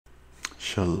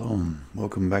Shalom.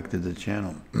 Welcome back to the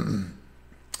channel.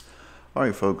 All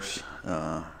right, folks.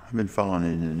 I've been following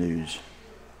in the news.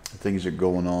 Things are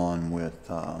going on with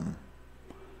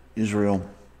Israel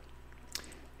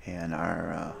and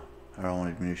our own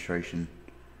administration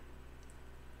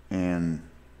and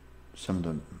some of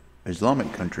the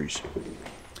Islamic countries.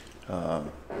 The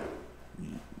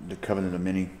Covenant of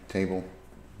Many table,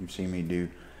 you've seen me do.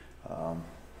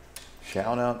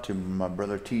 Shout out to my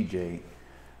brother TJ.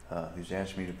 Who's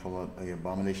asked me to pull up the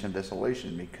Abomination of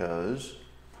Desolation because,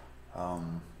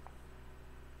 some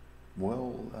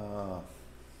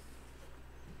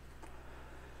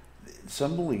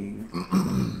believe,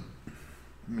 let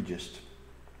me just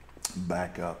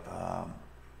back up,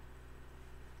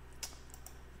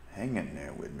 hang in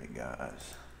there with me,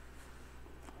 guys.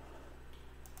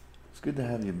 It's good to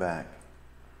have you back.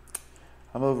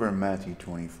 I'm over in Matthew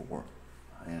 24,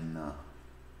 and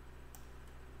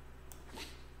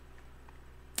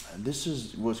this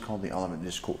is what's called the Olivet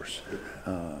Discourse.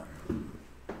 And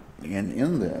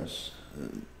in this,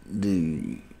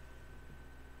 the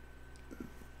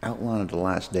outline of the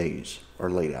last days are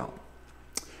laid out.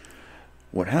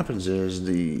 What happens is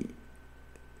the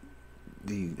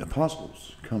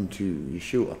apostles come to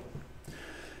Yeshua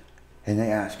and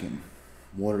they ask him,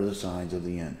 what are the signs of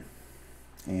the end?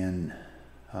 And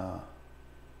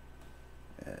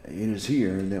it is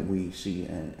here that we see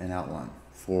an outline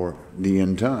for the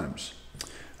end times.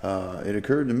 It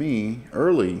occurred to me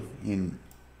early in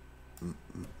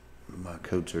my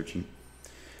code searching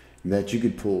that you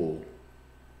could pull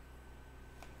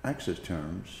access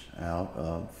terms out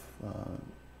of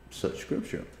such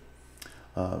scripture.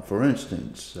 For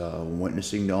instance,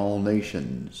 witnessing to all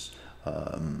nations.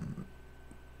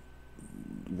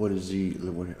 What is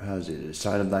how is it?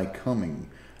 Sight of thy coming.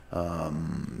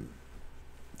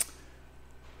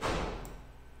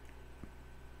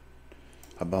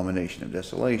 Abomination of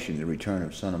Desolation, the return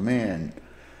of Son of Man,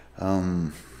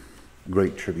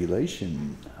 Great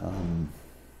Tribulation,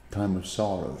 time of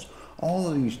sorrows. All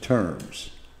of these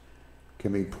terms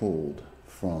can be pulled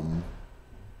from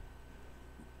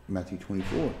Matthew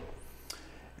 24.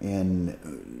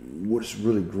 And what's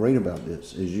really great about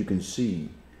this is you can see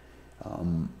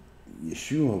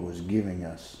Yeshua was giving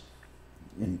us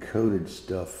encoded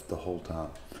stuff the whole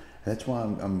time. That's why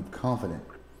I'm confident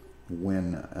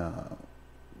when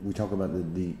we talk about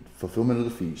the fulfillment of the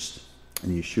feast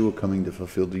and Yeshua coming to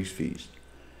fulfill these feasts,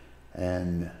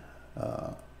 and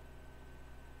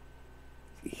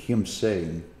him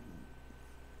saying,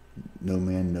 no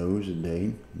man knows the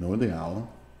day nor the hour.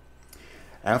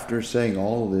 After saying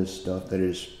all of this stuff that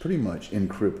is pretty much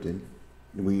encrypted,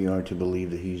 we are to believe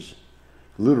that he's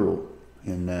literal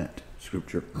in that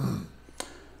scripture.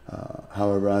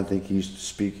 However, I think he's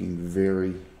speaking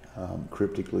very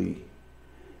cryptically.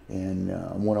 And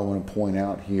what I want to point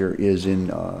out here is in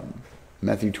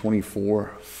Matthew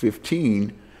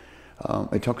 24:15,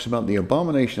 it talks about the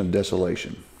abomination of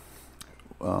desolation.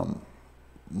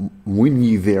 When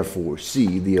ye therefore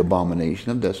see the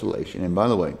abomination of desolation, and by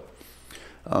the way,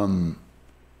 I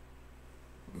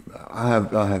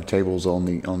have tables on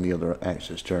the other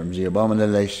access terms. The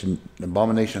abomination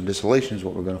of desolation is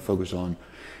what we're going to focus on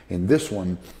in this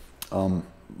one,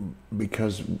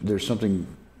 because there's something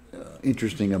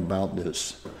interesting about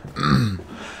this.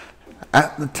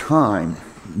 At the time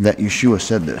that Yeshua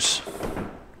said this,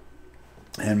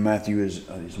 and Matthew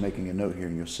is making a note here,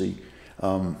 and you'll see,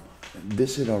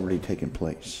 this had already taken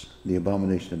place. The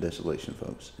abomination of desolation,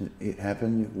 folks. It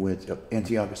happened with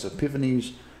Antiochus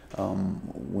Epiphanes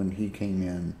when he came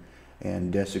in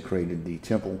and desecrated the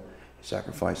temple,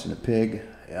 sacrificing a pig.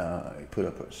 He put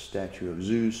up a statue of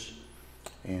Zeus.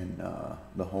 And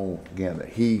the whole gamut.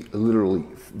 He literally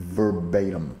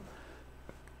verbatim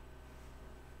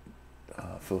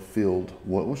fulfilled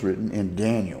what was written in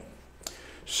Daniel.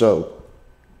 So,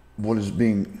 what is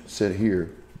being said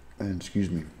here, and excuse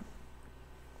me,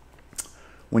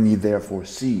 when ye therefore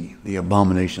see the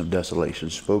abomination of desolation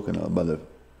spoken of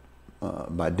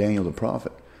by Daniel the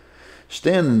prophet,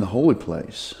 stand in the holy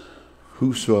place.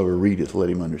 Whosoever readeth, let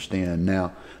him understand.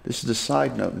 Now, this is the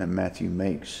side note that Matthew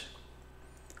makes.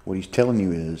 What he's telling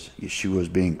you is Yeshua is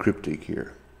being cryptic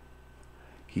here.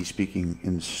 He's speaking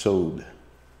in Sod.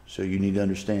 So you need to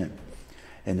understand.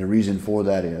 And the reason for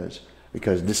that is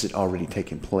because this had already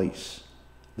taken place.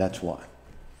 That's why.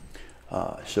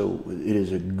 So it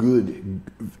is a good,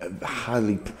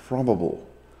 highly probable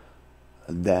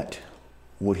that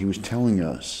what he was telling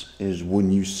us is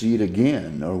when you see it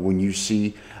again, or when you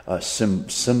see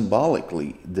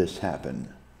symbolically this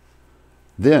happen,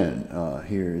 then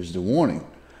here is the warning.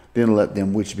 Then let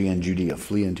them which be in Judea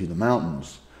flee into the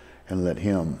mountains, and let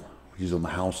him He's on the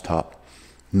housetop,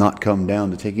 not come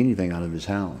down to take anything out of his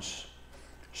house.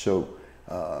 So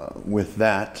with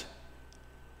that,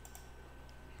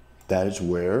 that is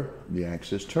where the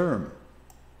Axis term,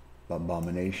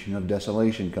 abomination of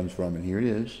desolation, comes from. And here it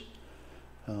is.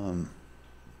 And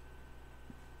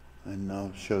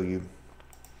I'll show you.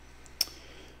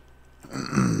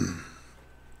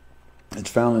 It's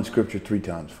found in Scripture 3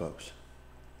 times, folks,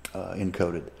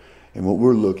 encoded. And what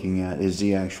we're looking at is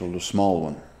the small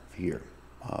one here.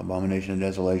 Abomination of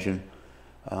desolation.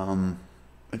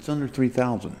 It's under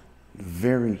 3,000.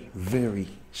 Very, very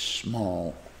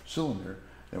small cylinder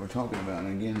that we're talking about.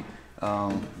 And again,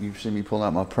 you've seen me pull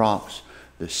out my props.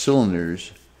 The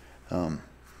cylinders, the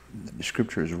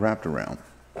Scripture is wrapped around.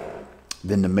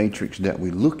 Then the matrix that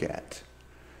we look at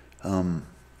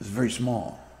is very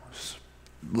small. It's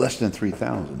less than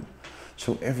 3,000.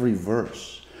 So every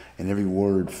verse and every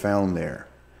word found there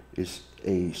is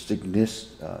a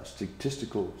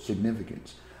statistical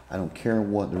significance. I don't care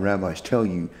what the rabbis tell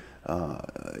you,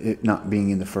 it not being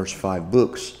in the first 5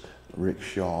 books, Rick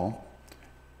Shaw,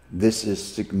 this is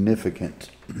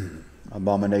significant.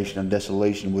 Abomination of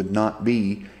desolation would not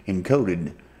be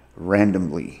encoded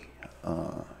randomly.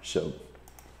 So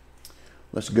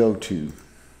let's go to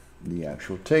the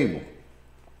actual table.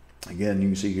 Again, you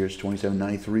can see here it's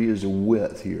 2793 is the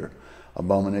width here.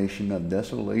 Abomination of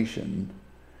desolation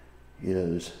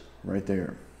is right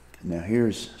there. Now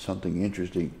here's something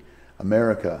interesting.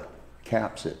 America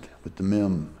caps it with the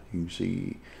mem. You can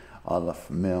see Aleph,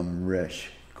 Mem,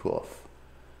 Resh, Kuf.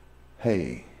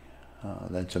 Hey,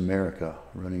 that's America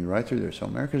running right through there. So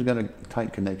America's got a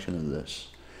tight connection to this.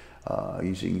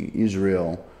 You see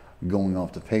Israel going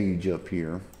off the page up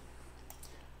here.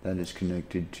 That is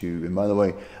connected to, and by the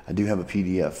way, I do have a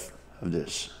PDF of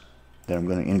this that I'm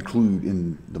going to include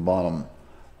in the bottom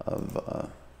of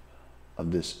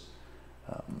this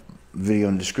video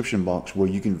in the description box, where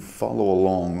you can follow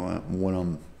along what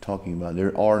I'm talking about.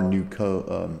 There are new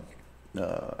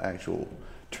actual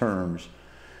terms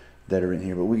that are in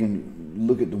here, but we can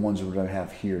look at the ones that I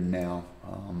have here now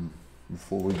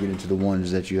before we get into the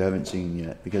ones that you haven't seen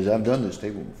yet, because I've done this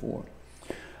table before.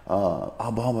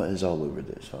 Obama is all over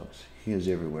this, folks. He is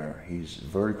everywhere. He's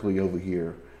vertically over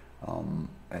here,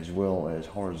 as well as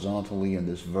horizontally in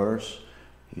this verse.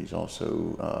 He's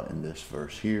also in this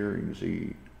verse here. You can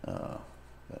see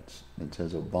it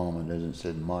says Obama. It doesn't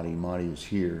say Mahdi. Mahdi is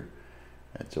here.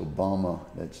 That's Obama.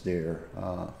 That's there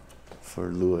for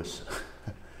Lewis.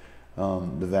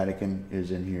 The Vatican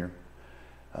is in here.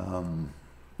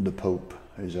 The Pope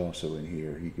is also in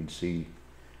here. You can see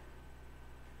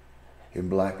in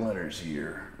black letters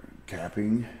here,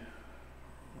 capping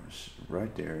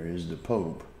right there is the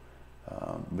Pope.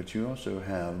 But you also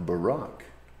have Barack.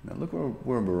 Now look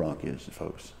where Barack is,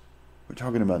 folks. We're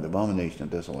talking about the abomination of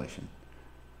desolation.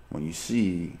 When you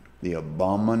see the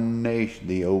abomination,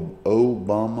 the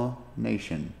Obama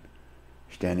nation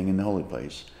standing in the holy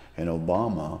place, and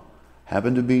Obama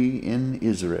happened to be in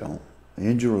Israel,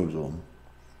 in Jerusalem,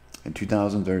 in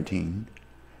 2013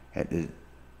 at the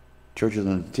Church of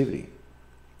the Nativity.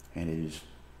 And it is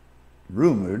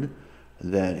rumored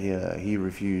that he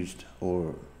refused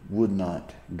or would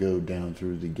not go down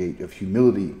through the gate of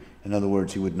humility. In other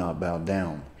words, he would not bow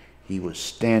down. He was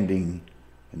standing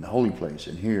in the holy place.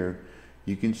 And here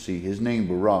you can see his name,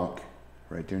 Barak,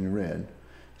 right there in the red,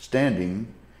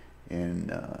 standing, and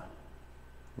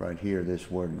right here, this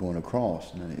word going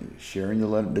across, and sharing the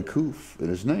letter, the kuf, in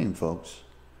his name, folks.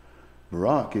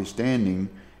 Barak is standing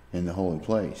in the holy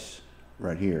place,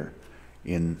 right here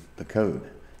in the code.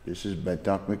 This is Bet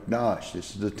HaMikdash.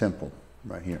 This is the temple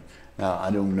right here. Now,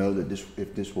 I don't know that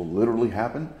if this will literally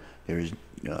happen. There is,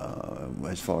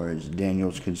 as far as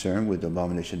Daniel's concerned, with the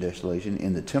abomination of desolation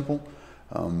in the temple.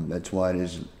 That's why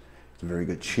it's a very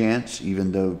good chance,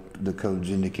 even though the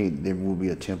codes indicate there will be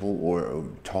a temple or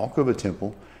talk of a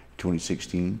temple,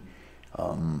 2016.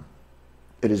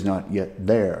 It is not yet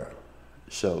there.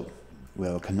 So,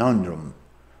 well, conundrum.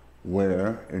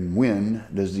 Where and when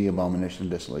does the abomination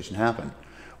of desolation happen?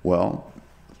 Well,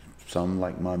 some,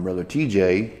 like my brother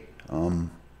TJ,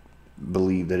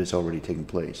 believe that it's already taken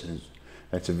place. And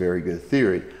that's a very good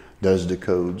theory. Does the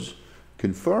codes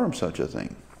confirm such a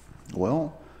thing?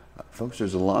 Well, folks,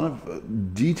 there's a lot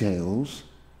of details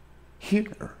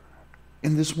here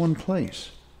in this one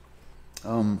place.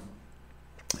 The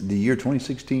year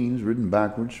 2016 is written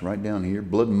backwards, right down here.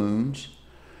 Blood moons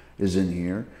is in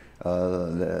here.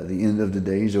 The end of the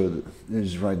days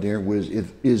is right there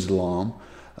with Islam.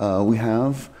 We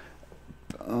have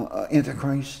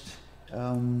Antichrist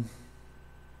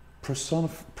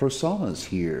personas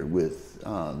here with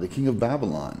the king of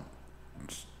Babylon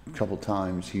a couple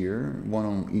times here, one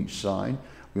on each side.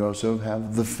 We also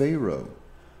have the Pharaoh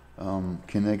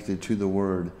connected to the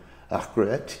word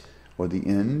Achret, or the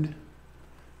end.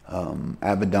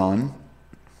 Abaddon.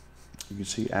 You can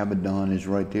see Abaddon is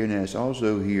right there. Now it's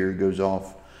also here, goes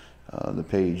off the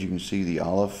page. You can see the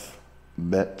Aleph,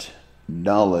 Bet,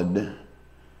 Daled,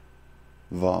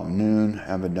 Vav Nun,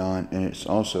 Abaddon, and it's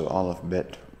also Aleph,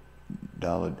 Bet,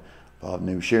 Daled, Vav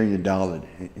Nun. Sharing the Daled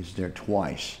is there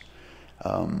twice.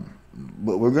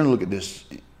 But we're going to look at this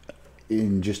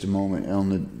in just a moment on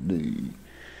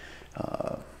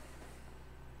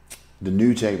the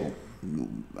new table.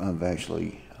 I've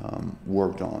actually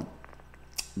worked on.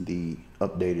 The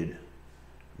updated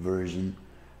version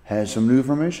has some new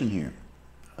information here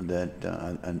that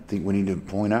I think we need to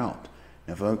point out.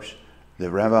 Now, folks,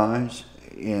 the rabbis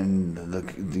in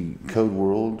the code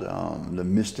world, the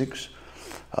mystics,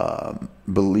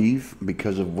 believe,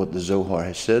 because of what the Zohar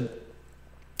has said,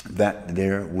 that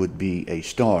there would be a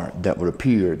star that would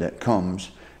appear that comes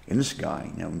in the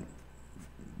sky. Now,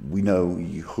 we know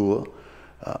Yahuwah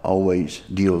always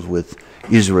deals with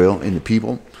Israel and the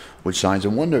people with signs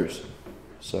and wonders.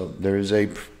 So there is a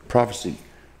prophecy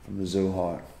from the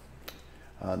Zohar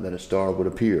that a star would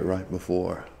appear right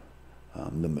before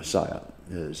the Messiah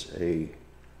as a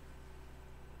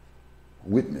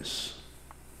witness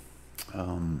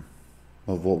of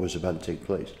what was about to take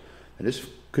place. And this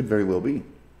could very well be.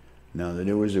 Now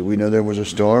that we know there was a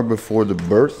star before the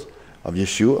birth of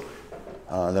Yeshua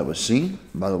that was seen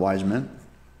by the wise men.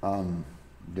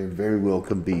 There very well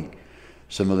could be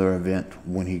some other event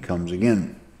when he comes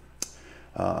again.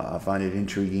 I find it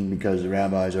intriguing because the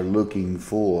rabbis are looking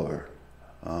for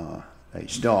a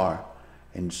star,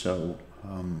 and so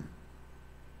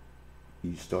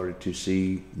you started to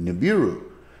see NIBIRU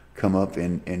come up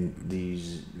in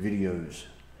these videos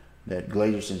that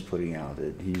Glazerson's putting out.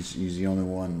 He's the only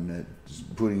one that's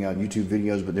putting out YouTube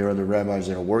videos, but there are other rabbis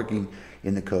that are working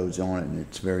in the codes on it, and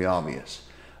it's very obvious.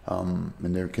 And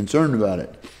they're concerned about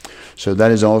it. So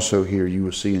that is also here. You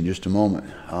will see in just a moment.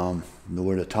 The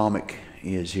word atomic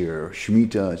is here.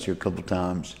 Shemitah is here a couple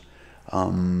times,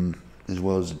 as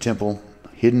well as the temple.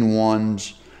 Hidden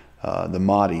ones. The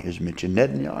Mahdi is mentioned.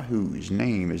 Netanyahu's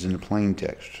name is in the plain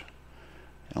text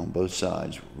on both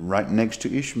sides. Right next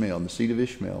to Ishmael, the seed of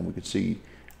Ishmael, we could see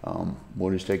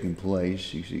what is taking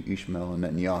place. You see Ishmael and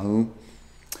Netanyahu.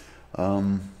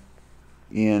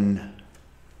 In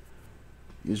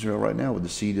Israel right now with the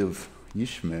seed of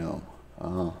Ishmael.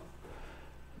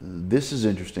 This is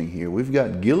interesting here. We've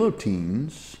got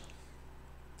guillotines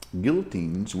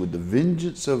with the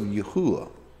vengeance of Yahuwah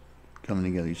coming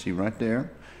together. You see right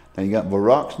there. Now you got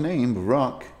Barak's name,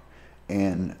 Barak,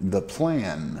 and the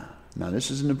plan. Now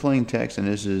this is in the plain text, and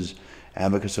this is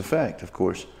abacus effect, of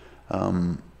course.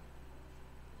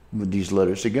 With these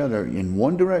letters together, in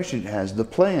one direction it has the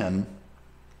plan,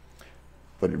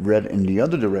 but read in the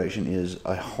other direction is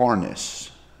a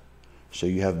harness. So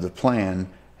you have the plan,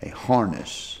 a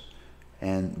harness,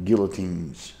 and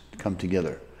guillotines come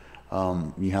together.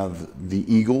 You have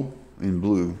the eagle in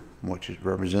blue, which is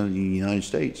representing the United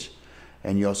States.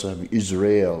 And you also have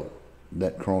Israel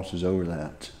that crosses over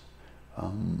that.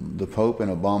 The Pope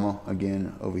and Obama,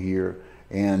 again, over here.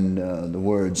 And the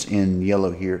words in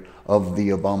yellow here, of the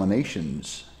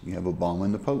abominations. You have Obama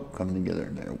and the Pope coming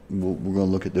together. We're going to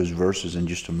look at those verses in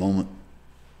just a moment.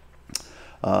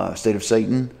 State of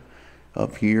Satan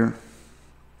up here.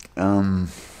 We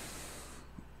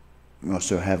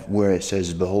also have where it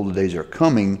says, behold, the days are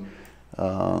coming.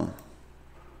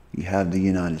 You have the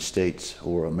United States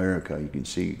or America. You can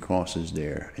see crosses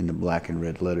there in the black and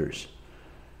red letters.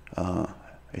 A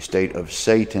state of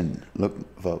Satan.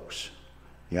 Look, folks,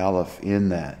 the Aleph in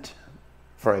that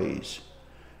phrase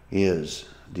is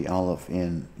the Aleph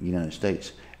in the United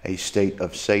States. A state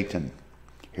of Satan.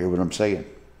 Hear what I'm saying?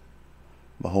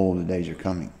 Behold, the days are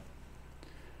coming.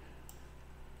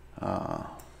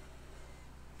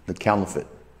 The Caliphate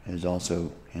is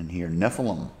also in here.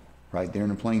 Nephilim, right there in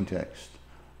the plain text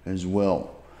as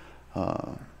well.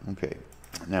 Okay,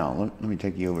 now let me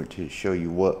take you over to show you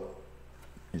what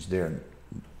is there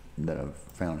that I've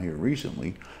found here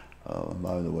recently.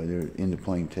 By the way, they're in the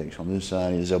plain text. On this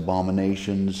side is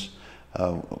abominations.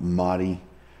 Mahdi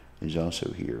is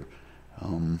also here.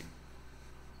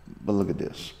 But look at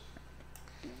this.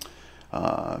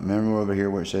 Remember over here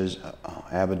where it says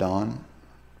Abaddon,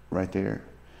 right there?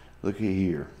 Look at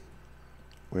here,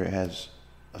 where it has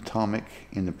atomic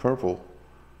in the purple,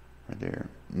 right there.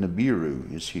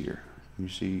 NIBIRU is here. You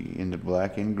see in the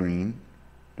black and green,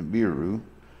 NIBIRU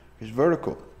is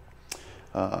vertical.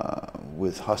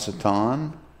 With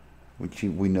Hasatan, which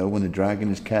we know when the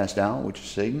dragon is cast out, which is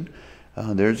Satan,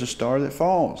 there's a star that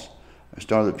falls, a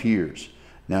star that appears.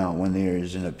 Now, when there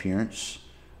is an appearance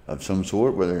of some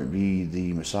sort, whether it be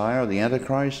the Messiah or the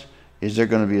Antichrist, is there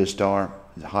going to be a star?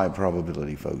 High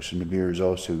probability, folks. And NIBIRU is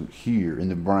also here in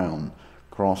the brown,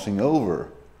 crossing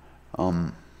over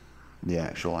the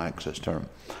actual access term.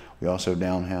 We also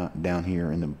down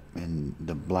here in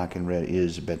the black and red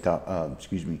is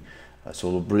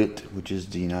Solo Brit, which is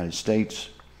the United States.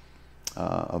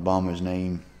 Obama's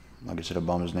name, like I said,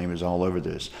 Obama's name is all over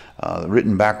this.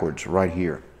 Written backwards right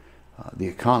here. The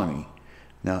economy.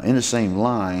 Now, in the same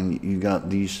line, you got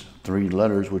these three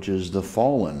letters, which is the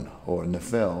fallen, or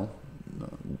Nephel,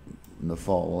 the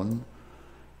fallen,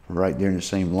 right there in the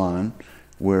same line,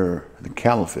 where the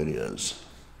caliphate is.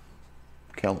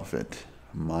 Caliphate,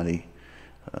 mighty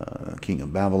king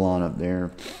of Babylon up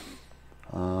there.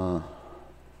 Now,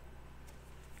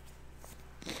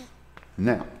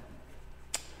 let's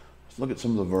look at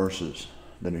some of the verses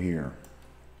that are here.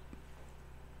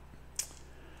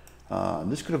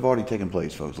 This could have already taken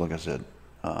place, folks, like I said.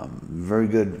 Very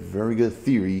good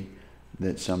theory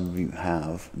that some of you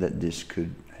have that this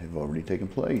could have already taken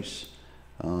place.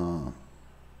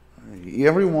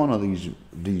 Every one of these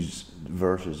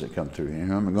verses that come through,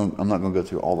 and I'm not going to go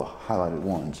through all the highlighted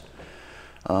ones,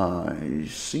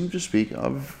 seem to speak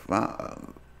of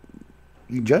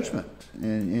judgment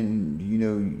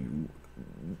and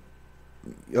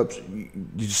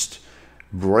just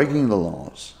breaking the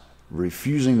laws,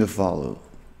 refusing to follow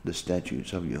the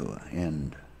statutes of Yahweh,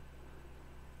 and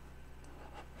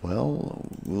well,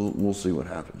 we'll see what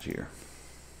happens here.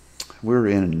 We're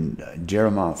in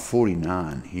Jeremiah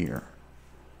 49 here.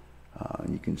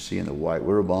 You can see in the white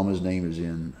where Obama's name is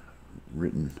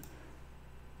written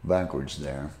backwards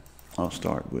there. I'll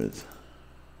start with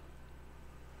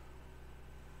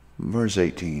verse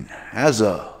 18. As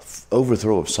a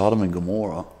overthrow of Sodom and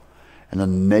Gomorrah and the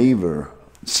neighbor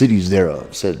cities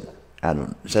thereof, said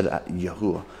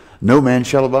Yahuwah, no man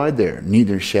shall abide there,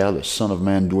 neither shall the Son of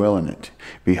Man dwell in it.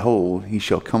 Behold, he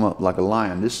shall come up like a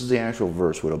lion. This is the actual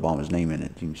verse with Obama's name in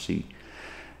it. You can see.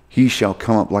 He shall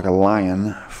come up like a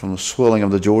lion from the swelling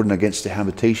of the Jordan against the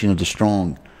habitation of the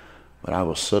strong. But I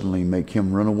will suddenly make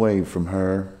him run away from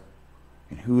her.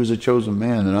 And who is a chosen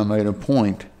man that I may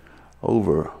appoint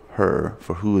over her?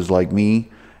 For who is like me?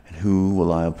 And who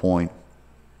will appoint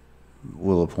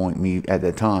me at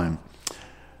that time?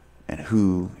 And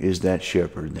who is that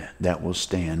shepherd that will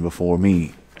stand before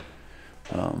me?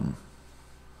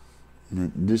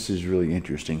 This is really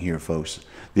interesting here, folks.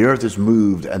 The earth is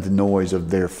moved at the noise of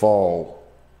their fall.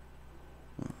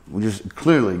 We just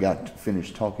clearly got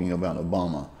finished talking about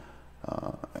Obama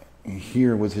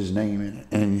here with his name in it.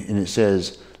 And it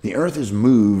says, the earth is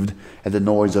moved at the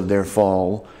noise of their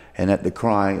fall, and at the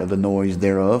cry of the noise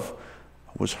thereof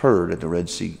was heard at the Red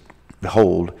Sea.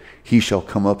 Behold, he shall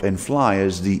come up and fly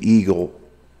as the eagle,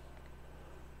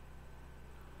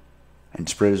 and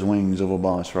spread his wings over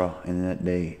Basra. And in that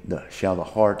day shall the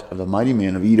heart of the mighty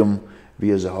men of Edom be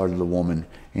as the heart of the woman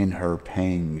in her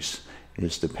pangs.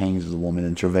 It's the pangs of the woman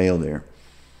in travail there.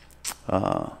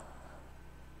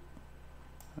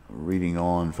 Reading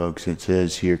on, folks, it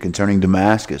says here, concerning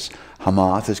Damascus,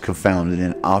 Hamath is confounded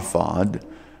in Arphad,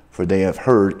 for they have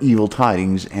heard evil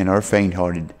tidings and are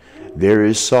faint-hearted. There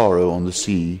is sorrow on the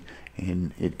sea,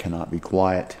 and it cannot be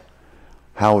quiet.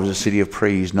 How is the city of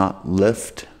praise not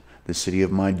left, the city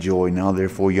of my joy? Now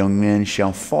therefore young men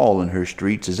shall fall in her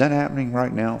streets. Is that happening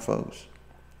right now, folks?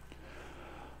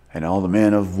 And all the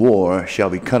men of war shall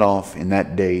be cut off in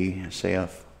that day,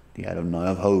 saith the Adonai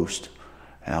of hosts.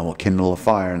 And I will kindle a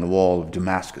fire in the wall of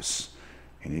Damascus,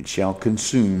 and it shall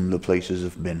consume the places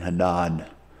of Ben-Hadad.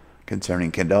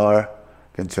 Concerning Kedar,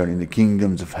 concerning the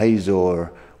kingdoms of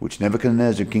Hazor, which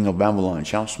Nebuchadnezzar king of Babylon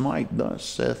shall smite, thus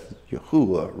saith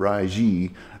Yahuwah, rise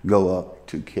ye, go up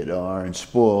to Kedar, and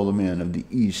spoil the men of the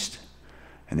east,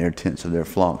 and their tents of their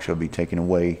flock shall be taken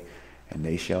away, and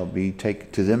they shall be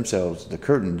take to themselves the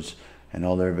curtains, and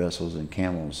all their vessels and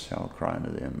camels shall cry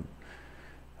unto them.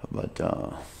 But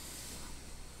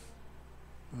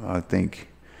I think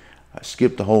I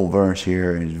skipped the whole verse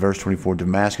here. In verse 24,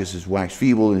 Damascus is waxed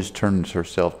feeble and has turned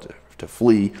herself to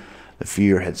flee. The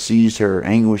fear had seized her,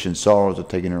 anguish and sorrows had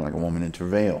taken her like a woman in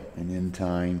travail. And in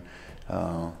time,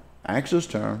 Axe's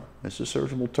term, it's a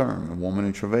searchable term, a woman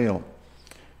in travail.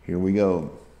 Here we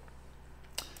go.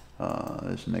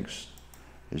 This next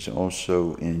is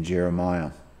also in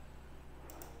Jeremiah.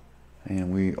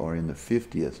 And we are in the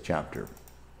 50th chapter.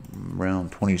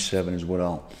 Around 27 is what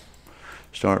I'll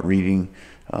start reading.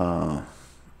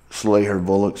 Slay her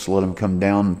bullocks, let them come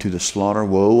down to the slaughter.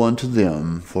 Woe unto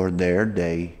them, for their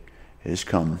day is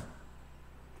come,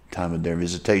 time of their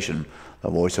visitation. the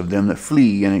voice of them that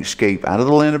flee and escape out of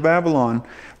the land of Babylon.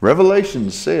 Revelation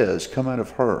says, come out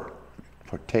of her,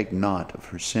 partake not of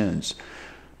her sins.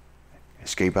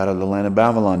 Escape out of the land of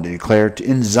Babylon, to declare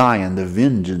in Zion the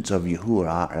vengeance of Yahuwah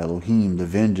our Elohim, the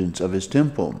vengeance of his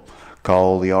temple.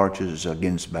 Call the archers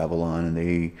against Babylon, and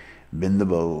they bend the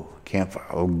bow, camp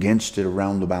against it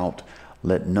around about.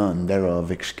 Let none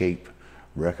thereof escape.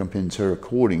 Recompense her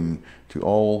according to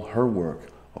all her work,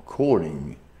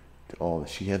 according to all that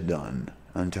she hath done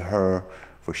unto her,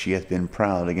 for she hath been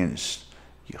proud against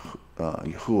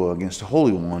Yahuwah, against the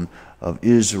Holy One of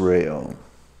Israel.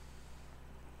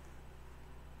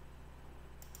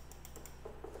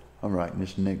 All right,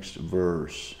 this next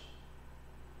verse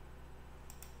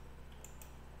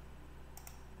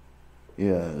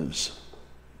is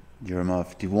Jeremiah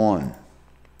 51,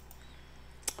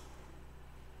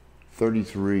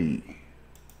 33.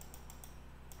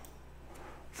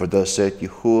 For thus saith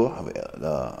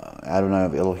Yahuwah, Adonai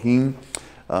of Elohim,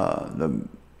 the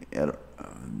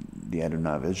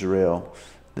Adonai of Israel,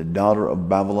 the daughter of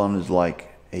Babylon is like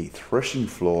a threshing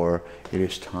floor. It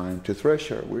is time to thresh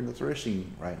her. We're in the threshing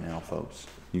right now, folks.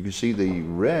 You can see the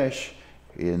resh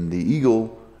in the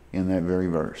eagle in that very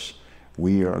verse.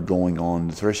 We are going on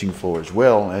the threshing floor as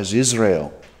well as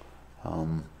Israel.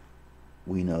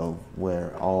 We know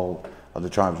where all of the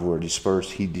tribes were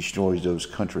dispersed. He destroys those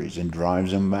countries and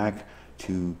drives them back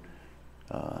to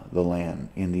the land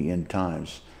in the end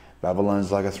times. Babylon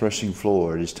is like a threshing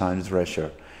floor. It is time to thresh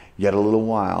her. Yet a little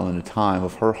while, and the time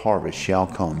of her harvest shall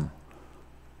come.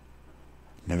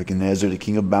 Nebuchadnezzar, the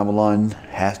king of Babylon,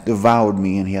 hath devoured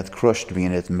me, and he hath crushed me,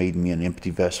 and hath made me an empty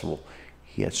vessel.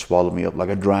 He hath swallowed me up like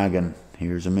a dragon.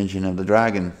 Here's a mention of the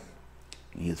dragon.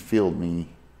 He hath filled me,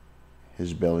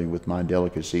 his belly, with my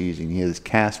delicacies, and he has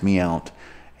cast me out.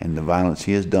 And the violence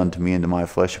he has done to me and to my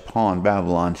flesh upon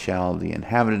Babylon shall the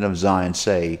inhabitant of Zion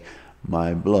say,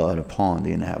 my blood upon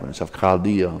the inhabitants of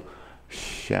Chaldea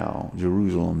shall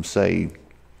Jerusalem say.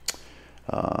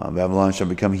 Babylon shall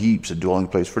become heaps, a dwelling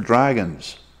place for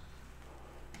dragons.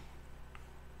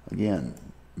 Again,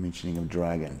 mentioning of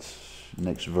dragons.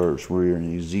 Next verse, we're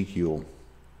in Ezekiel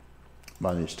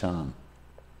by this time.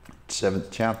 7th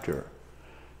chapter,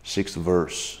 6th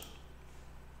verse.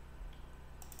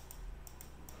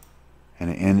 And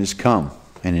the end is come,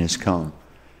 and it is come.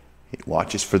 It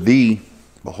watches for thee.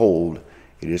 Behold,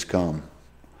 it is come.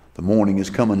 The morning is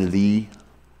come unto thee,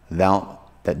 thou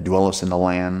that dwellest in the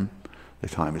land. The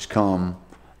time is come.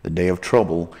 The day of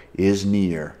trouble is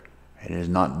near. It is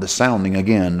not the sounding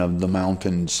again of the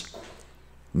mountains.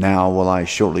 Now will I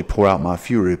shortly pour out my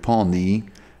fury upon thee,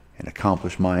 and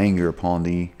accomplish my anger upon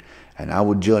thee. And I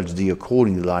will judge thee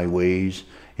according to thy ways,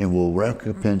 and will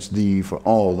recompense thee for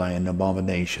all thine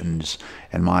abominations.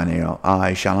 And mine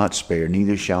eye shall not spare,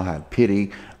 neither shall have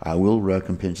pity. I will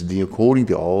recompense thee according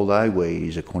to all thy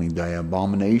ways, according to thy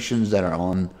abominations that are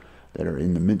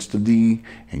in the midst of thee.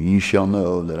 And ye shall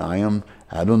know that I am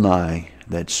Adonai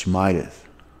that smiteth.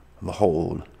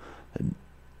 Behold,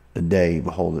 the day,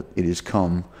 behold, it is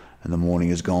come, and the morning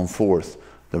is gone forth.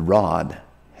 The rod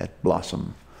hath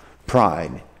blossomed,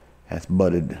 pride hath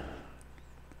budded.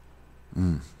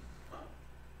 You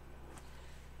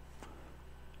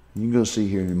can go see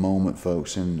here in a moment,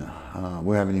 folks, and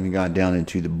we haven't even got down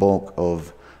into the bulk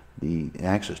of the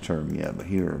Axis term yet, but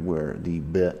here where the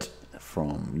bet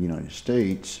from the United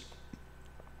States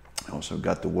also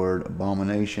got the word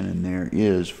abomination, and there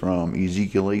is from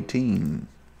Ezekiel 18,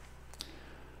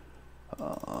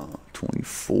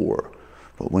 24.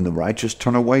 But when the righteous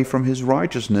turn away from his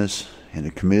righteousness,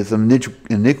 and committeth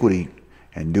iniquity,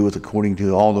 and doeth according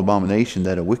to all the abomination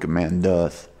that a wicked man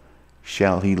doth,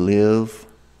 shall he live?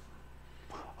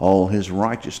 All his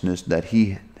righteousness that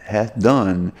he hath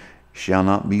done shall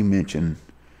not be mentioned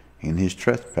in his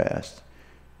trespass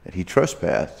that he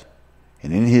trespassed,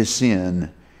 and in his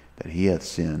sin that he hath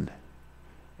sinned.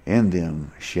 In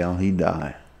them shall he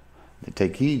die. Now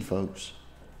take heed, folks.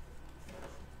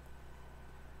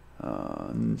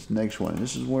 This next one.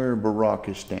 This is where Barak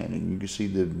is standing. You can see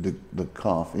the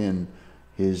Kaf in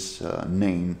his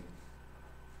name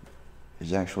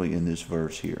is actually in this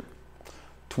verse here.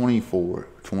 24,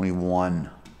 21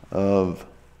 of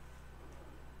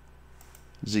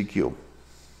Ezekiel.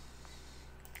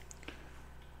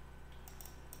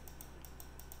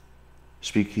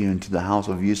 Speak ye unto the house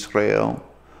of Israel,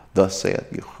 thus saith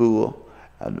Yahuwah,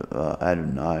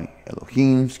 Adonai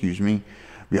Elohim,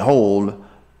 behold,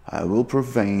 I will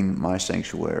profane my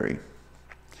sanctuary.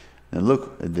 Now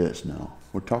look at this now.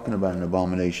 We're talking about an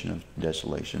abomination of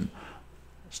desolation,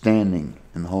 standing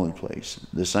in the holy place,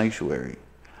 the sanctuary.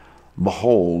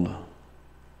 Behold,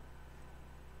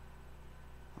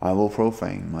 I will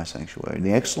profane my sanctuary.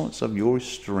 The excellence of your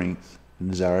strength, the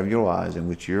desire of your eyes, in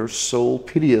which your soul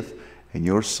pitieth, and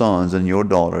your sons and your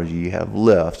daughters ye have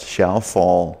left, shall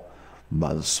fall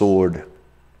by the sword.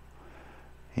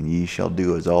 And ye shall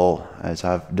do as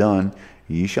I've done.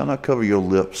 Ye shall not cover your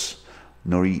lips,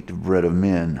 nor eat the bread of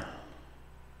men.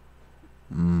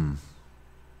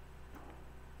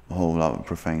 Behold, I will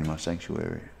profane my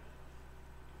sanctuary.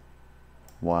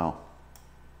 Wow.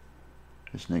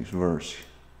 This next verse.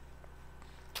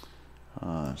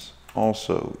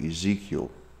 Also Ezekiel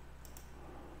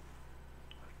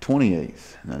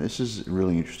 28th. Now this is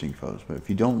really interesting, folks, but if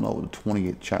you don't know what the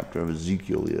 28th chapter of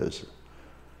Ezekiel is,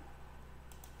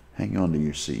 hang on to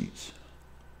your seats.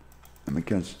 And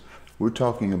because we're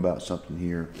talking about something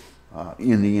here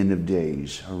in the end of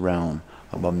days around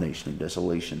abomination of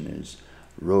desolation is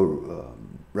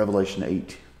Revelation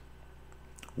 8,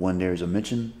 when there's a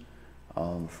mention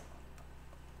of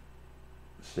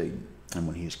Satan and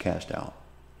when he is cast out.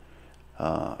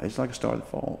 It's like a star that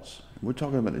falls. We're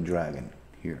talking about the dragon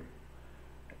here,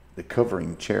 the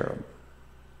covering cherub.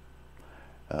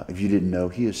 If you didn't know,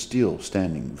 he is still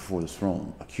standing before the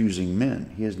throne, accusing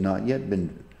men. He has not yet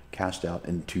been cast out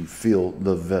and to fill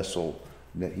the vessel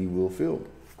that he will fill.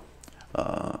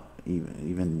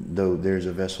 Even though there's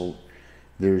a vessel,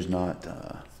 there's not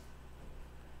the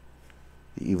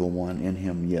evil one in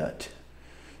him yet.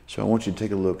 So I want you to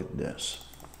take a look at this.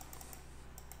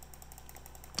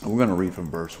 We're going to read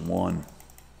from verse 1.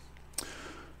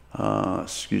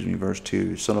 Verse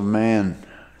 2. Son of man,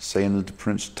 say unto the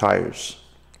prince Tyrus,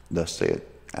 thus saith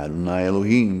Adonai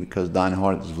Elohim, because thine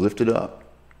heart is lifted up.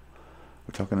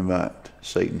 We're talking about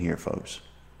Satan here, folks.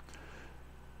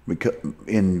 Because,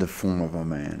 in the form of a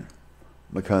man.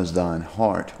 Because thine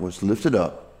heart was lifted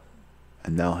up,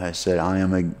 and thou hast said, I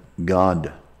am a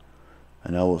God,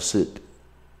 and I will sit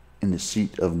in the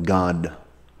seat of God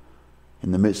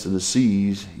in the midst of the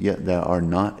seas, yet thou art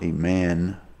not a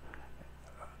man.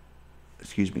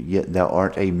 Yet thou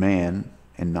art a man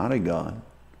and not a God,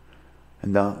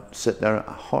 and thou set thy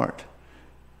heart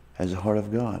as the heart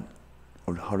of God,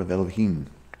 or the heart of Elohim.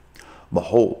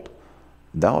 Behold,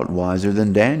 thou art wiser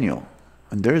than Daniel,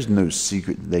 and there is no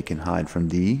secret that they can hide from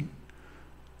thee.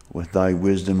 With thy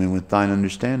wisdom and with thine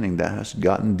understanding thou hast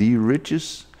gotten thee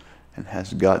riches, and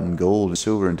hast gotten gold and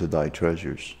silver into thy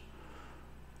treasures.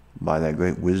 By thy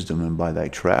great wisdom and by thy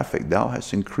traffic thou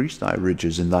hast increased thy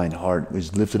riches, and thine heart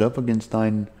is lifted up against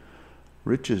thine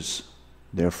riches.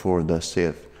 Therefore thus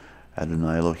saith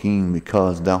Adonai Elohim,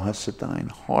 because thou hast set thine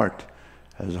heart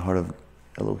as the heart of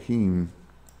Elohim.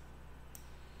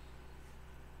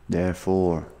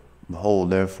 Therefore, behold,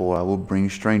 therefore I will bring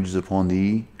strangers upon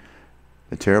thee,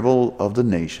 the terrible of the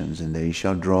nations, and they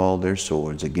shall draw their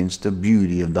swords against the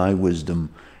beauty of thy wisdom,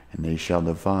 and they shall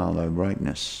defile thy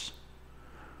brightness.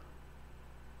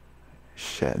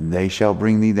 They shall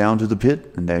bring thee down to the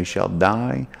pit, and they shall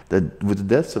die with the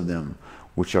deaths of them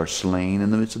which are slain in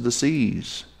the midst of the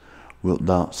seas. Wilt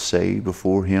thou say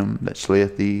before him that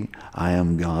slayeth thee, I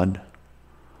am God?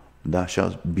 Thou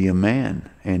shalt be a man,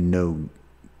 and no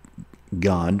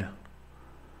God.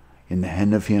 In the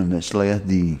hand of him that slayeth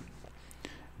thee,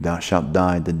 thou shalt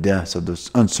die the deaths of the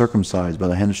uncircumcised by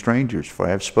the hand of strangers. For I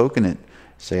have spoken it,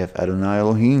 saith Adonai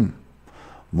Elohim.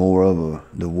 Moreover,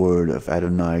 the word of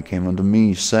Adonai came unto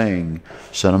me, saying,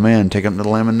 Son of man, take up the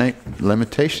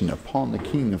lamentation upon the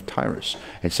king of Tyrus,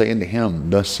 and say unto him,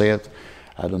 Thus saith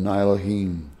Adonai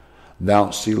Elohim,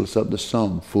 Thou sealest up the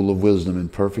sum, full of wisdom and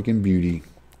perfect in beauty.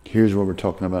 Here's what we're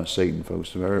talking about Satan,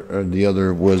 folks. The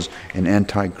other was an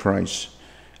antichrist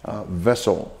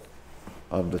vessel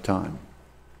of the time.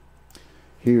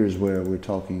 Here's where we're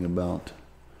talking about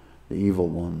the evil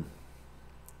one.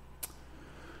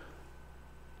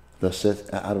 Thus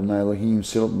saith Adonai Elohim,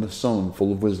 seal up the sum,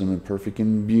 full of wisdom and perfect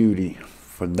in beauty.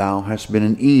 For thou hast been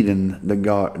in Eden, the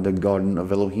garden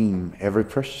of Elohim. Every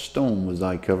precious stone was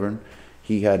thy covering.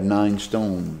 He had 9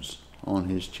 stones on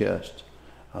his chest,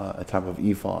 a type of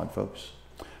ephod, folks.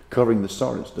 Covering the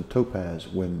sardis, the topaz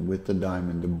with the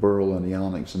diamond, the beryl and the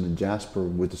onyx, and the jasper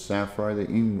with the sapphire,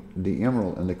 the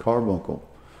emerald and the carbuncle.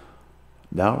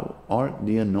 Thou art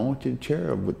the anointed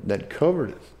cherub that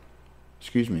covereth.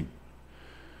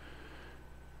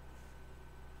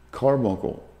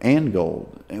 Carbuncle and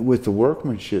gold, and with the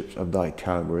workmanship of thy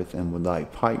tabrets and with thy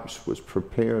pipes was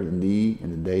prepared in thee in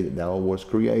the day that thou wast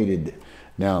created.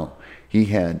 Now, he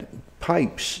had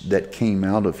pipes that came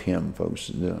out of him, folks.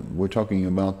 We're talking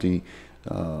about the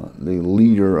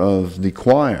leader of the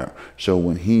choir. So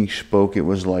when he spoke, it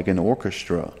was like an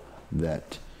orchestra.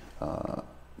 That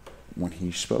when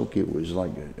he spoke, it was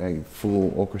like a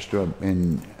full orchestra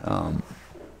and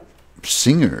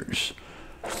singers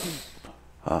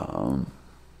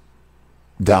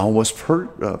Thou wast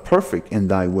perfect in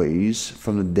thy ways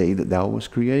from the day that thou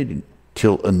wast created,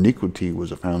 till iniquity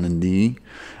was found in thee,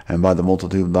 and by the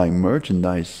multitude of thy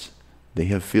merchandise they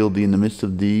have filled thee in the midst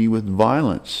of thee with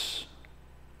violence.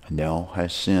 And thou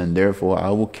hast sinned, therefore I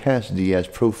will cast thee as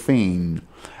profane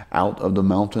out of the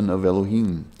mountain of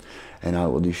Elohim, and I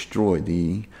will destroy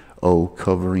thee, O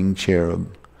covering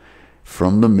cherub,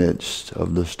 from the midst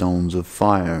of the stones of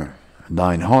fire.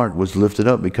 Thine heart was lifted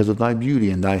up because of thy beauty,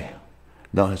 and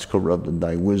thou hast corrupted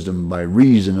thy wisdom by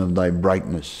reason of thy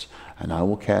brightness. And I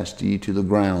will cast thee to the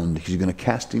ground. He's going to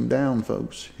cast him down,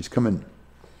 folks. He's coming.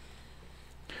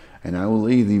 And I will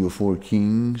lay thee before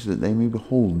kings, that they may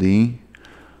behold thee.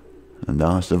 And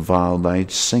thou hast defiled thy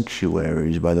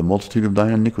sanctuaries by the multitude of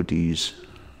thy iniquities.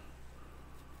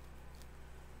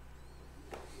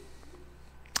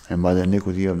 And by the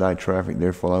iniquity of thy traffic,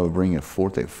 therefore I will bring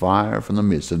forth a fire from the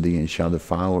midst of thee, and shall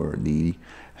devour thee.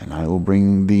 And I will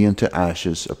bring thee into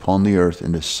ashes upon the earth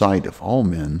in the sight of all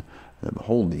men that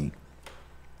behold thee.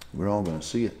 We're all going to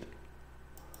see it.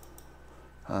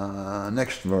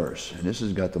 Next verse. And this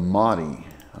has got the Mahdi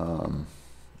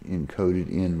encoded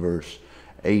in verse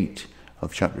 8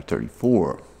 of chapter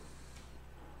 34.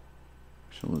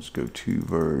 So let's go to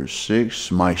verse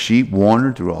 6. My sheep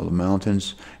wandered through all the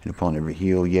mountains and upon every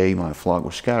hill. Yea, my flock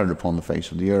was scattered upon the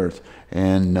face of the earth,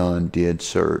 and none did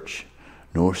search,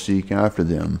 nor seek after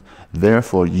them.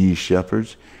 Therefore, ye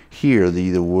shepherds, hear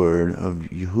thee the word of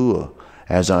Yahuwah.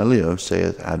 As I live,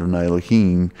 saith Adonai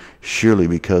Elohim, surely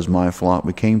because my flock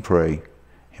became prey,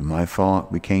 and my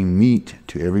flock became meat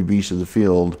to every beast of the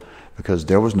field, because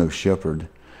there was no shepherd,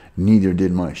 neither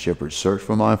did my shepherds search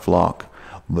for my flock,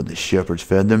 but the shepherds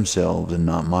fed themselves, and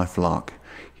not my flock.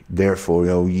 Therefore,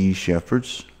 O ye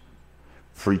shepherds,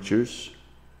 preachers,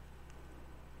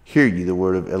 hear ye the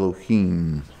word of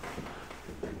Elohim.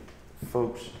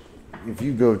 Folks, if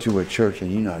you go to a church and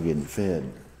you're not getting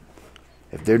fed,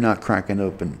 if they're not cracking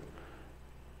open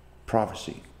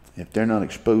prophecy, if they're not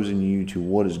exposing you to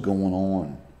what is going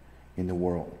on in the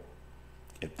world,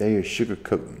 if they are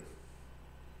sugarcoating,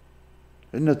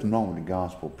 there's nothing wrong with the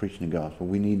gospel, preaching the gospel.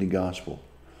 We need the gospel.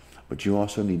 But you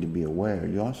also need to be aware.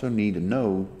 You also need to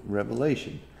know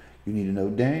Revelation. You need to know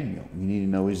Daniel. You need to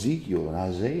know Ezekiel and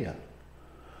Isaiah.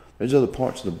 There's other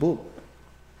parts of the book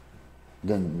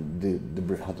than the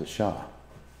Brit Hadashah.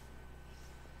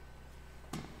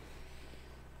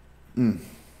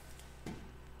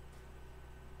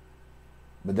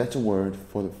 But that's a word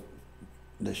for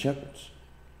the shepherds.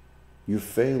 You're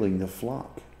failing the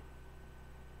flock.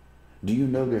 Do you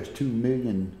know there's 2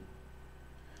 million?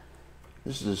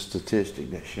 This is a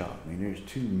statistic that shocked me. There's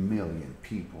 2 million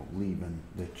people leaving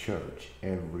the church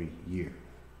every year.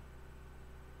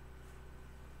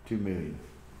 2 million.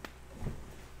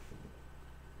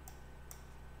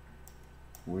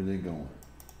 Where are they going?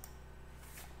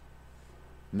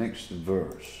 Next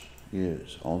verse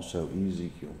is also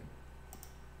Ezekiel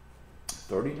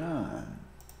 39.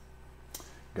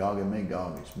 Gog and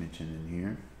Magog is mentioned in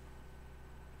here.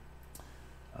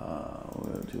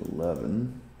 We'll go to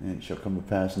 11. And it shall come to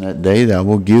pass in that day that I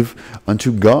will give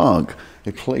unto Gog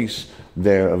a place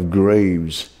there of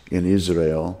graves in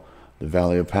Israel. The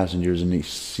valley of passengers in the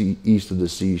sea, east of the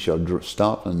sea shall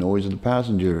stop the noise of the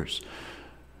passengers.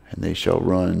 And they shall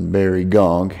run and bury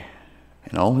Gog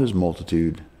and all his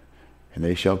multitude, and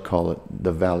they shall call it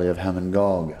the valley of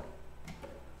Hamon-Gog.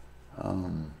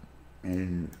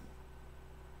 And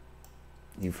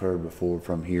you've heard before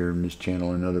from here in this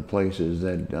channel and other places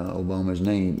that Obama's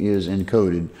name is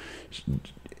encoded.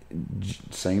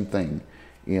 Same thing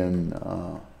in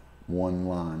one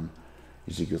line.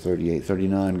 Ezekiel 38,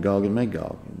 39, Gog and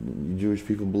Magog. The Jewish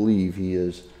people believe he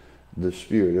is the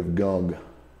spirit of Gog.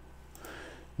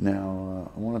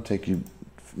 Now, I want to take you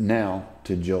now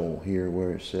to Joel here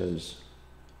where it says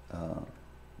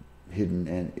hidden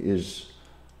and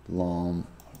Islam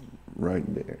right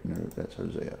there. No, that's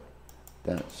Hosea.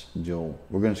 That's Joel.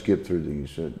 We're going to skip through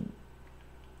these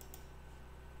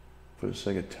for the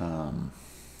sake of time.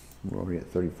 We're already at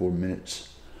 34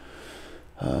 minutes.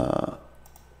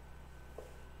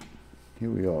 Here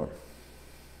we are.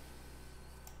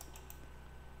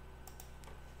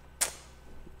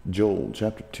 Joel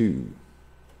chapter 2.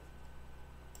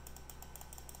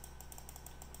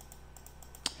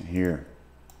 And here,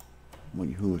 what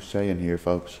Yahuwah is saying here,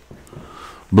 folks.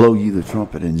 Blow ye the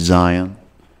trumpet in Zion,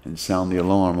 and sound the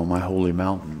alarm on my holy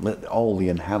mountain. Let all the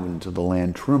inhabitants of the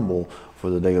land tremble,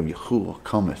 for the day of Yahuwah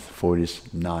cometh, for it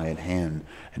is nigh at hand.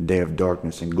 A day of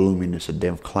darkness and gloominess, a day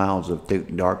of clouds of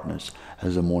thick darkness,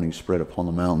 as the morning spread upon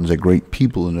the mountains. A great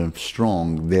people and a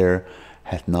strong there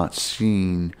hath not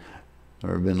seen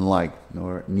nor been like,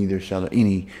 nor neither shall there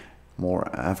any more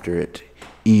after it.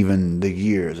 Even the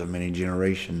years of many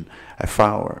generations, a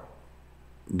fire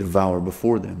devour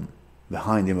before them.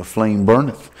 Behind them a flame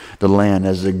burneth the land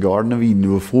as the Garden of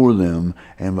Eden before them,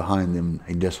 and behind them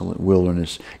a desolate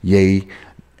wilderness. Yea,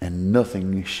 and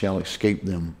nothing shall escape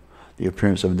them. The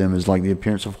appearance of them is like the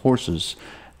appearance of horses.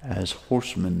 As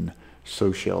horsemen,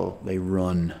 so shall they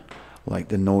run. Like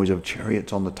the noise of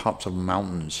chariots on the tops of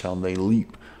mountains shall they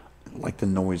leap. Like the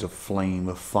noise of flame,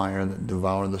 of fire that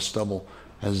devour the stubble.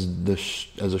 As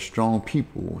a strong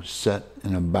people set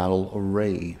in a battle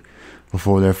array.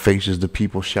 Before their faces the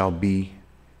people shall be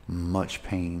much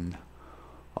pained.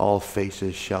 All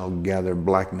faces shall gather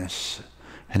blackness,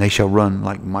 and they shall run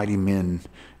like mighty men,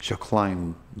 shall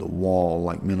climb the wall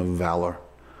like men of valor,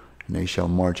 and they shall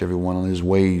march every one on his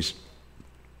ways,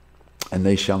 and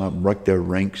they shall not break their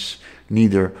ranks,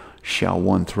 neither shall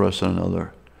one thrust on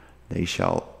another. They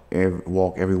shall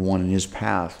walk every one in his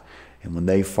path, and when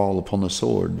they fall upon the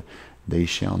sword, they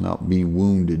shall not be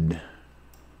wounded.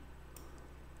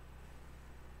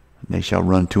 They shall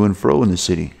run to and fro in the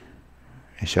city.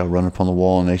 They shall run upon the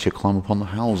wall, and they shall climb upon the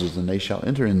houses, and they shall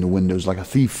enter in the windows like a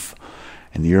thief.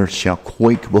 And the earth shall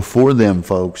quake before them,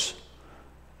 folks.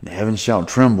 The heavens shall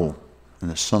tremble, and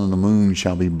the sun and the moon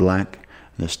shall be black,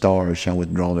 and the stars shall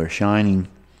withdraw their shining.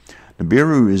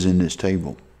 NIBIRU is in this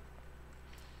table.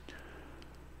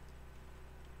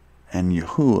 And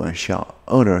Yahuwah shall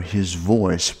utter his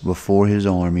voice before his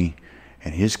army,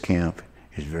 and his camp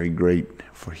is very great,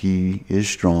 for he is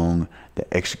strong that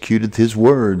executeth his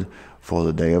word. For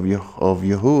the day of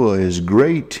Yahuwah is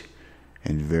great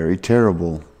and very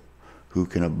terrible. Who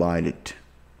can abide it?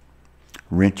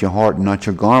 Rent your heart and not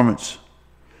your garments,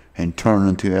 and turn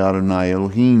unto Adonai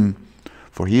Elohim,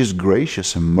 for he is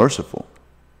gracious and merciful,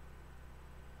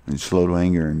 and slow to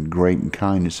anger, and great in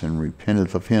kindness, and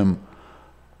repenteth of him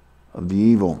of the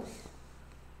evil.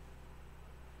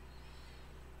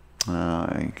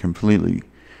 I completely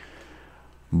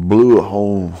blew a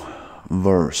whole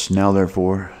verse. Now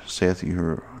therefore, saith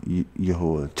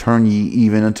Yahuwah, turn ye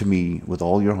even unto me with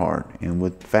all your heart, and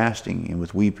with fasting, and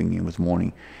with weeping, and with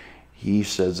mourning. He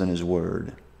says in his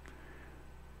word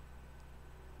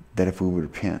that if we would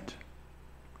repent,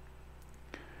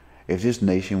 if this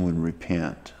nation would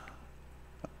repent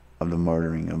of the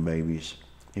murdering of babies,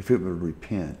 if it would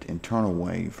repent and turn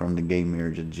away from the gay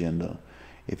marriage agenda,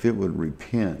 if it would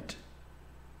repent,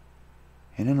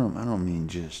 and I don't mean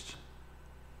just,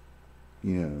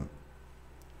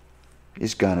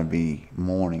 it's got to be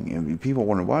mourning. And people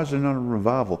wonder, why is there not a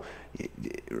revival?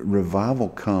 Revival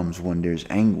comes when there's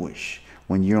anguish,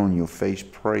 when you're on your face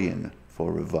praying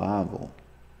for revival.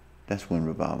 That's when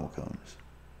revival comes.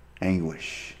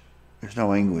 Anguish. There's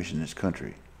no anguish in this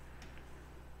country.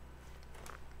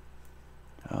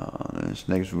 This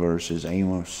next verse is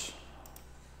Amos.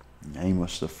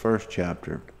 Amos, the first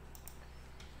chapter.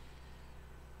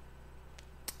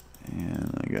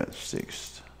 And I got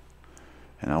 6.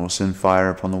 And I will send fire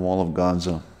upon the wall of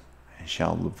Gaza, and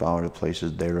shall devour the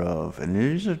places thereof. And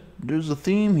there's a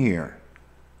theme here.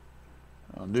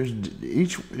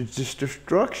 It's just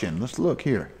destruction. Let's look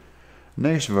here.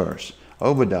 Next verse,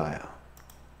 Obadiah,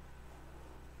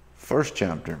 first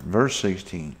chapter, verse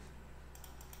 16.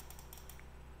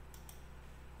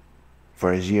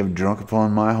 For as ye have drunk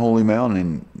upon my holy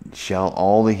mountain, shall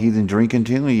all the heathen drink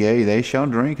continually? Yea, they shall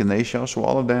drink, and they shall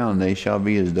swallow down, and they shall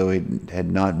be as though it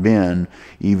had not been.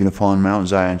 Even upon Mount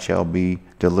Zion shall be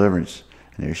deliverance,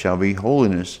 and there shall be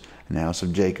holiness, and the house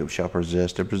of Jacob shall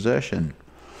possess their possession.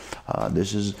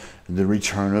 This is the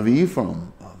return of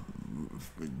Ephraim.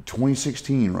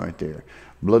 2016 right there.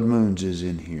 Blood moons is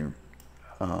in here.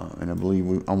 And I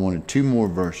believe I wanted 2 more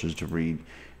verses to read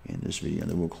in this video,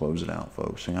 then we'll close it out,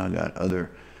 folks. And I got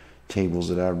other tables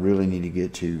that I really need to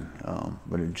get to,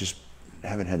 but I just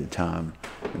haven't had the time.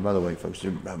 And by the way, folks,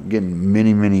 I'm getting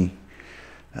many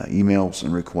emails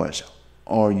and requests.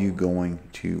 Are you going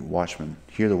to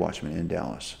hear the Watchman in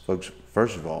Dallas? Folks,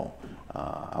 first of all,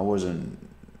 I wasn't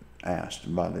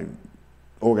asked by the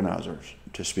organizers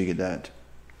to speak at that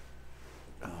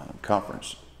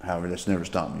conference. However, that's never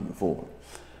stopped me before.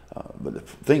 But the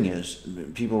thing is,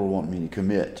 people want me to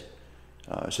commit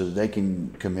so that they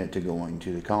can commit to going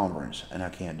to the conference, and I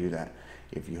can't do that.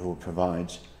 If Yahuwah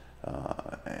provides,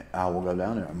 I will go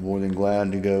down there. I'm more than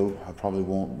glad to go. I probably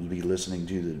won't be listening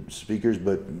to the speakers,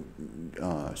 but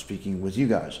speaking with you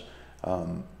guys.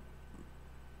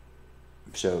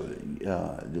 So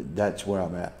that's where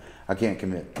I'm at. I can't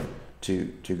commit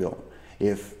to go.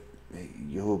 If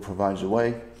Yahuwah provides a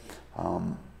way,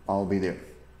 I'll be there.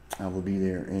 I will be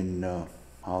there in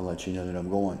I'll let you know that I'm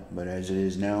going. But as it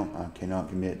is now, I cannot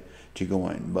commit to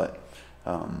going. But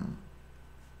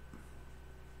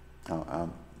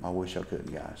I wish I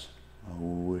could, guys. I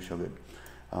wish I could.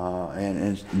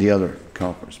 And the other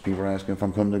conference, people are asking if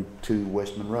I'm coming to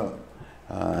West Monroe.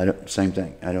 Same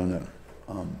thing. I don't know.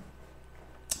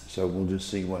 So we'll just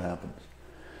see what happens.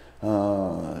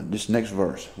 This next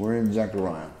verse, we're in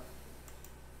Zechariah,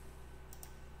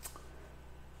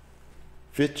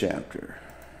 5th chapter.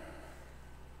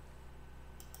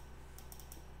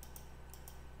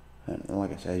 And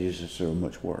like I said, it's just so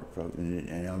much work, folks.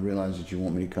 And I realize that you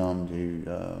want me to come to,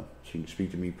 so you can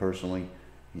speak to me personally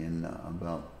and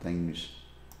about things.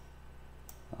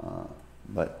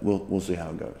 But we'll see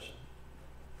how it goes.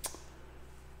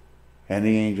 And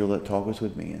the angel that talketh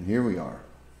with me, and here we are.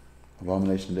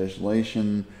 Abomination of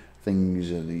desolation,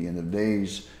 things of the end of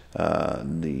days,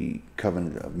 the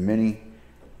covenant of many.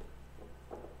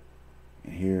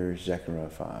 And here's Zechariah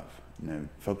 5. Now,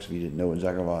 folks, if you didn't know what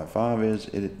Zechariah 5 is,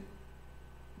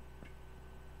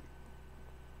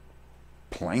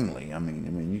 plainly, I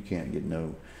mean, you can't get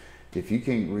no. If you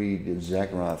can't read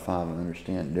Zechariah 5 and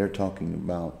understand, they're talking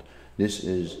about, this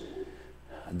is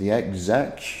the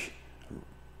exact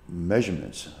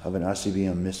measurements of an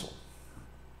ICBM missile.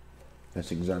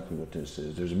 That's exactly what this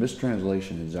is. There's a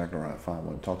mistranslation in Zechariah 5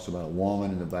 when it talks about a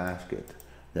woman in the basket.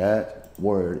 That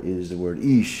word is the word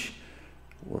ish,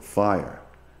 or fire.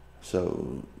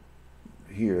 So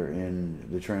here in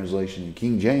the translation in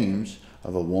King James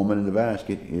of a woman in the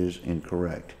basket is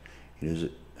incorrect. It is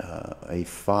a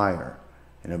fire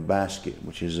in a basket,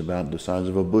 which is about the size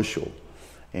of a bushel.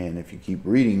 And if you keep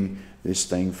reading, this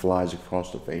thing flies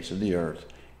across the face of the earth,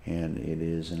 and it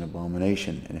is an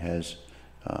abomination. It has,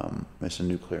 it's a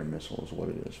nuclear missile is what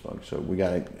it is, folks. So we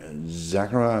got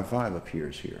Zechariah 5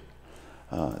 appears here.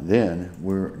 Then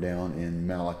we're down in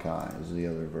Malachi is the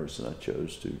other verse that I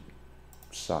chose to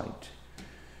cite.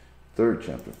 3rd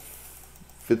chapter,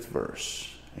 5th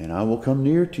verse. And I will come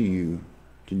near to you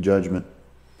to judgment,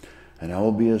 and I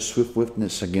will be a swift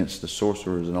witness against the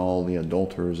sorcerers and all the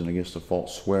adulterers, and against the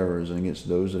false swearers, and against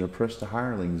those that oppress the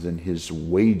hirelings and his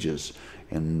wages,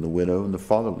 and the widow and the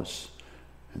fatherless,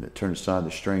 and that turn aside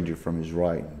the stranger from his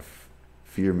right. And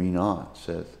fear me not,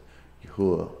 saith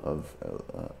Yahuwah of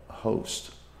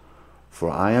host.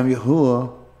 For I am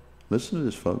Yahuwah. Listen to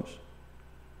this, folks.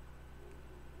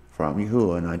 For I am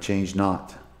Yahuwah, and I change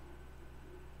not.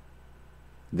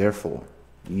 Therefore,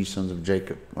 ye sons of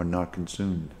Jacob are not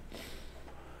consumed.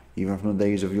 Even from the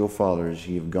days of your fathers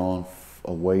ye have gone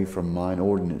away from mine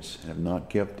ordinance, and have not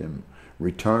kept them.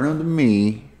 Return unto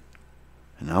me,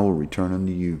 and I will return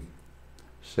unto you,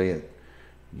 saith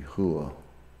Yahuwah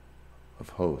of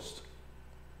hosts.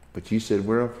 But ye said,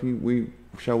 whereof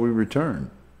shall we return?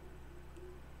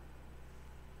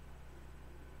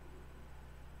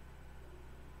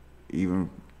 Even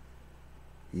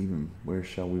where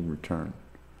shall we return?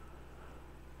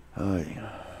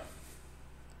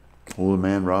 Will a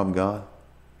man rob God?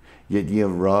 Yet ye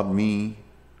have robbed me.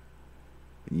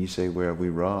 And ye say, where have we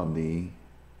robbed thee?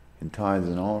 In tithes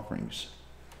and offerings.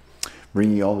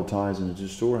 Bring ye all the tithes into the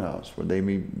storehouse, where they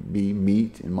may be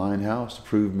meat in mine house, to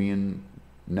prove me in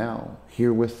now.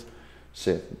 Herewith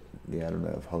saith the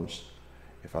Adonai of hosts,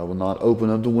 if I will not open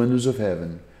up the windows of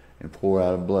heaven and pour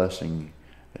out a blessing,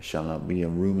 there shall not be a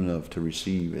room enough to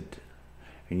receive it.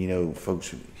 And you know,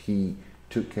 folks, he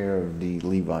took care of the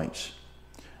Levites.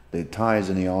 The tithes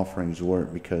and the offerings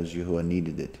weren't because Yahuwah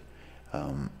needed it.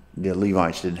 The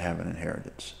Levites didn't have an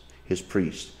inheritance. His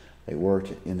priests, they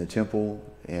worked in the temple,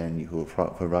 and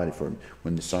Yahuwah provided for them.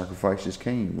 When the sacrifices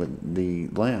came with the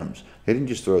lambs, they didn't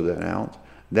just throw that out.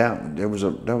 There was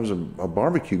a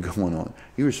barbecue going on.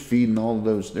 He was feeding all of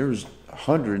those. There was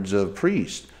hundreds of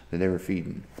priests that they were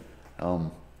feeding.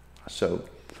 So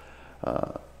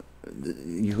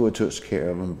Yahuwah took care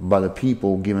of them by the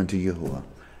people given to Yahuwah.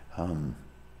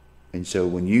 And so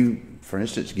when you, for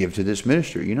instance, give to this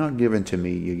ministry, you're not giving to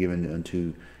me, you're giving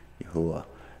unto Yahuwah.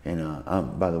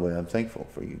 And by the way, I'm thankful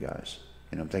for you guys.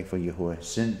 And I'm thankful Yahuwah has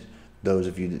sent those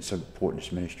of you that support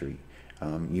this ministry.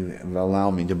 You have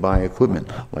allowed me to buy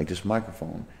equipment like this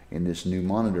microphone and this new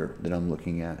monitor that I'm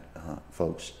looking at,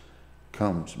 folks,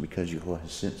 comes because Yahuwah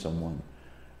has sent someone.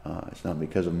 It's not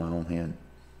because of my own hand.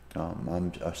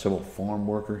 I'm a civil farm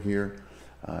worker here.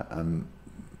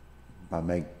 I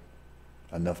make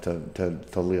enough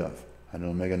to live. I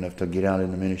don't make enough to get out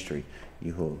in the ministry.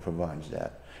 Yahuwah provides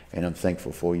that. And I'm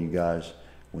thankful for you guys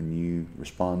when you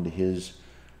respond to his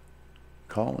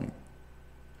calling.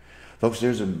 Folks,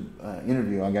 there's an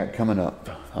interview I got coming up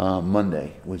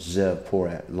Monday with Zev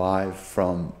Porat, live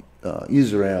from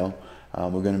Israel.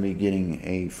 We're going to be getting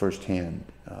a firsthand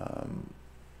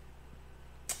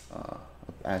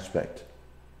aspect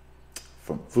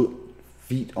from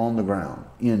feet on the ground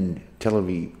in Tel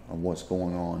Aviv of what's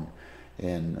going on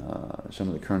and some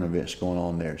of the current events going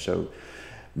on there. So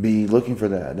be looking for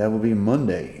that. That will be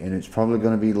Monday, and it's probably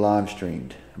going to be live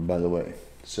streamed, by the way.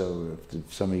 So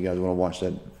if some of you guys want to watch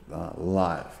that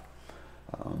live,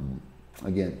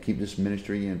 again, keep this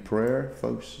ministry in prayer,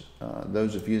 folks.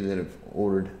 Those of you that have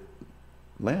ordered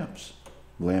lamps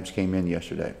came in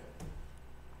yesterday.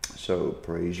 So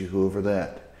praise Yahuwah for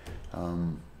that.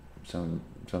 Some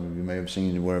of you may have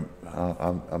seen where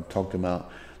I've talked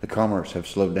about the commerce have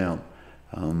slowed down,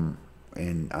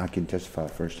 and I can testify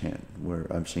firsthand where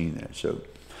I've seen that. So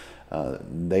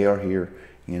they are here,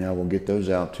 and I will get those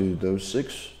out to those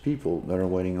 6 people that are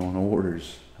waiting on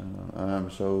orders.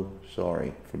 I'm so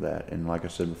sorry for that, and like I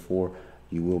said before,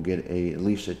 you will get at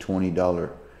least a $20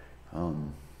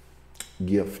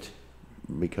 gift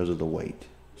because of the wait.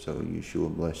 So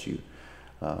Yeshua bless you.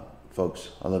 Folks,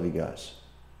 I love you guys.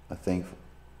 I thank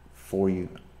for you.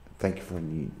 Thank you for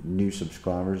the new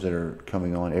subscribers that are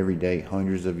coming on every day.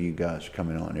 Hundreds of you guys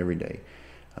coming on every day.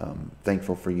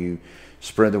 Thankful for you.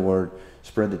 Spread the word.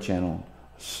 Spread the channel.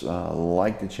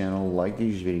 Like the channel. Like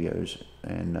these videos.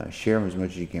 And share them as much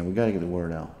as you can. We got to get the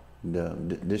word out.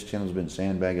 This channel's been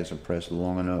sandbagged as a press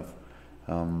long enough.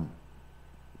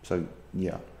 So,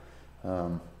 yeah.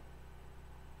 I'm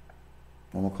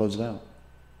going to close it out.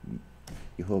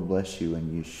 Yahuwah bless you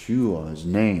in Yeshua's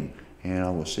name. And I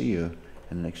will see you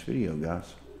in the next video,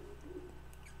 guys.